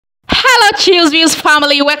Choose Views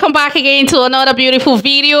family, welcome back again to another beautiful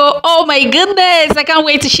video. Oh my goodness, I can't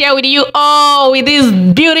wait to share with you all with this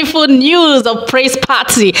beautiful news of Praise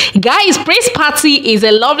Party. Guys, Praise Party is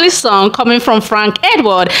a lovely song coming from Frank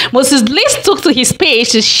Edward. Moses Bliss took to his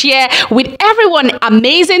page to share with everyone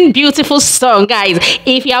amazing, beautiful song. Guys,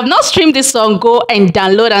 if you have not streamed this song, go and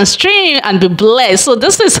download and stream and be blessed. So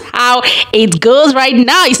this is how it goes right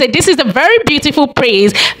now. He said this is a very beautiful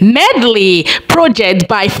praise medley project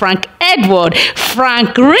by Frank Edward.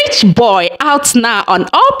 Frank Rich Boy out now on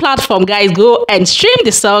all platforms. Guys, go and stream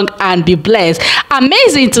the song and be blessed.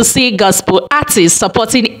 Amazing to see gospel artists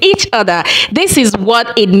supporting each other. This is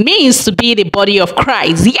what it means to be the body of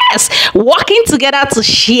Christ. Yes, working together to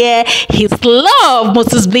share his love.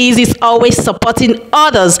 Moses Bliss is always supporting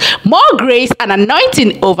others. More grace and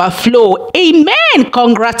anointing overflow. Amen.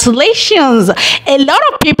 Congratulations. A lot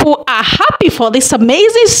of people are happy for this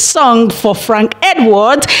amazing song for Frank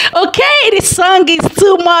Edward. Okay, this song is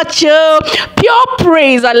too much. Pure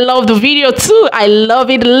praise. I love the video too. I love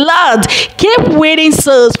it a lot. Keep winning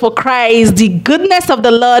souls for Christ. The goodness of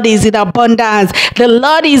the Lord is in abundance. The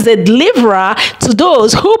Lord is a deliverer to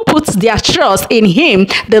those who put their trust in him.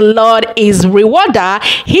 The Lord is rewarder.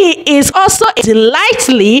 He is also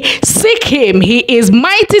delightfully seek him. He is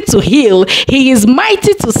mighty to heal. He is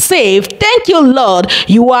mighty to save. Thank you, Lord.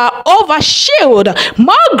 You are overshadowed.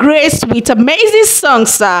 More grace with amazing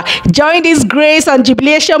songs, sir. Join this grace and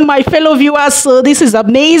jubilation, my fellow viewers. So this is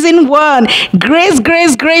amazing one. Grace,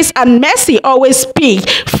 grace, grace, and mercy always speak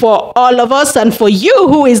for all of us and for you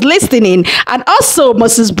who is listening. And also,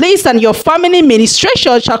 Moses Bliss and your family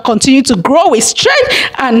ministration shall continue to grow with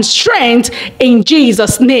strength in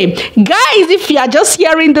Jesus' name. Guys, if you are just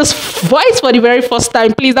hearing this voice for the very first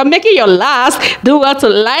time, please, I'm making your last. Do well to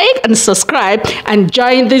like and subscribe and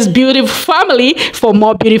join this beautiful family for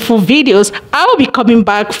more beautiful videos. I will be coming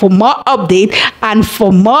back for more updates and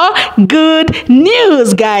for more good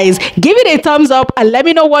news. Guys, give it a thumbs up and let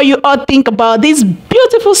me know what you all think about this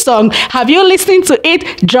beautiful song. Have you listened to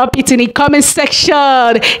it? Drop it in the comment section.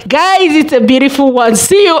 Guys, it's a beautiful one.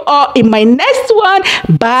 See you all in my next one.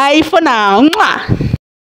 Bye for now. Mwah.